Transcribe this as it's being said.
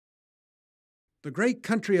The great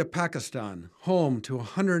country of Pakistan, home to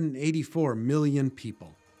 184 million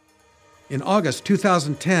people. In August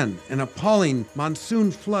 2010, an appalling monsoon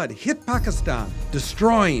flood hit Pakistan,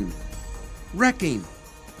 destroying, wrecking,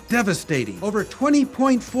 devastating. Over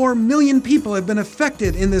 20.4 million people have been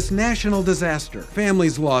affected in this national disaster.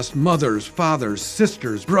 Families lost mothers, fathers,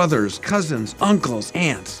 sisters, brothers, cousins, uncles,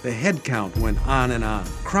 aunts. The head count went on and on.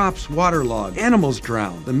 Crops waterlogged, animals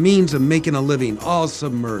drowned, the means of making a living all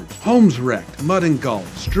submerged. Homes wrecked, mud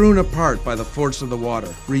engulfed, strewn apart by the force of the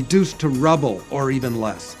water, reduced to rubble or even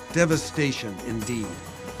less. Devastation indeed.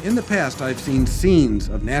 In the past, I've seen scenes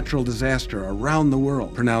of natural disaster around the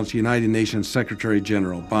world, pronounced United Nations Secretary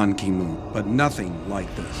General Ban Ki-moon, but nothing like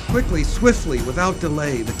this. Quickly, swiftly, without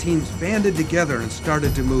delay, the teams banded together and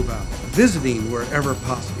started to move out, visiting wherever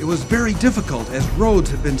possible. It was very difficult as roads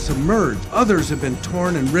had been submerged, others had been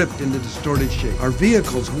torn and ripped into distorted shape. Our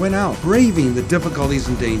vehicles went out, braving the difficulties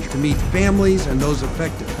and danger to meet families and those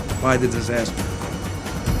affected by the disaster.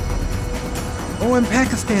 Oh, and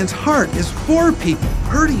Pakistan's heart is for people,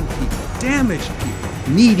 hurting people, damaged people,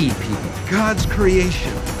 needy people, God's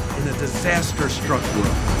creation in a disaster-struck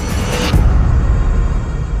world.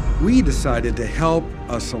 We decided to help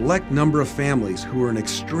a select number of families who were in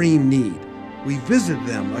extreme need. We visited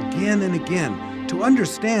them again and again to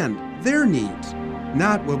understand their needs,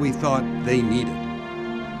 not what we thought they needed.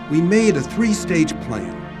 We made a three-stage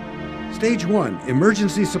plan. Stage 1,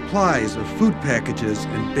 emergency supplies of food packages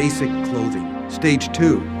and basic clothing. Stage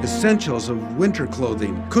 2, essentials of winter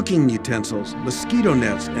clothing, cooking utensils, mosquito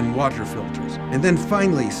nets, and water filters. And then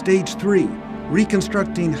finally, Stage 3,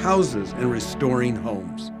 reconstructing houses and restoring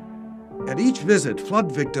homes. At each visit,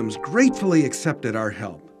 flood victims gratefully accepted our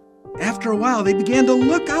help. After a while, they began to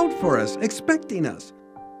look out for us, expecting us.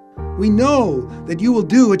 "We know that you will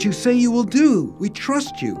do what you say you will do. We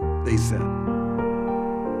trust you," they said.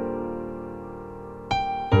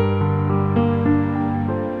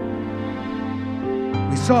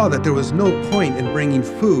 We saw that there was no point in bringing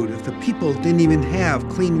food if the people didn't even have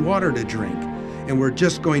clean water to drink and were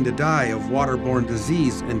just going to die of waterborne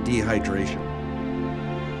disease and dehydration.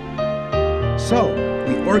 So,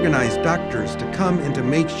 we organized doctors to come into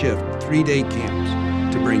makeshift 3-day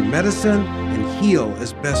camps to bring medicine and heal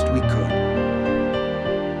as best we could.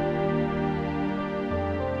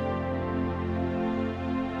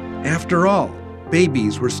 After all,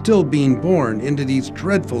 babies were still being born into these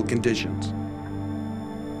dreadful conditions.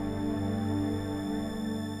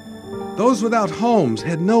 Those without homes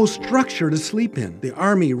had no structure to sleep in. The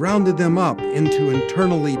army rounded them up into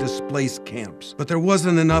internally displaced camps, but there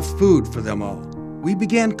wasn't enough food for them all. We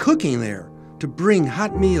began cooking there to bring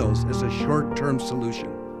hot meals as a short-term solution.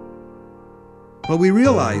 But we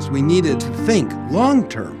realized we needed to think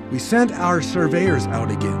long-term. We sent our surveyors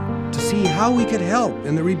out again to see how we could help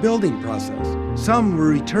in the rebuilding process. Some were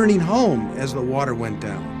returning home as the water went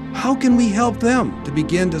down. How can we help them to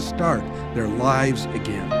begin to start their lives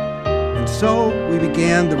again? And so we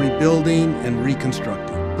began the rebuilding and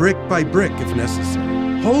reconstructing, brick by brick if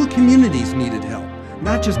necessary. Whole communities needed help,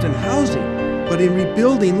 not just in housing, but in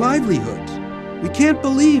rebuilding livelihoods. We can't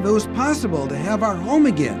believe it was possible to have our home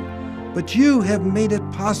again, but you have made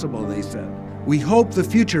it possible, they said. We hope the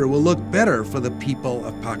future will look better for the people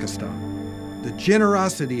of Pakistan. The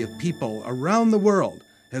generosity of people around the world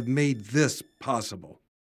have made this possible.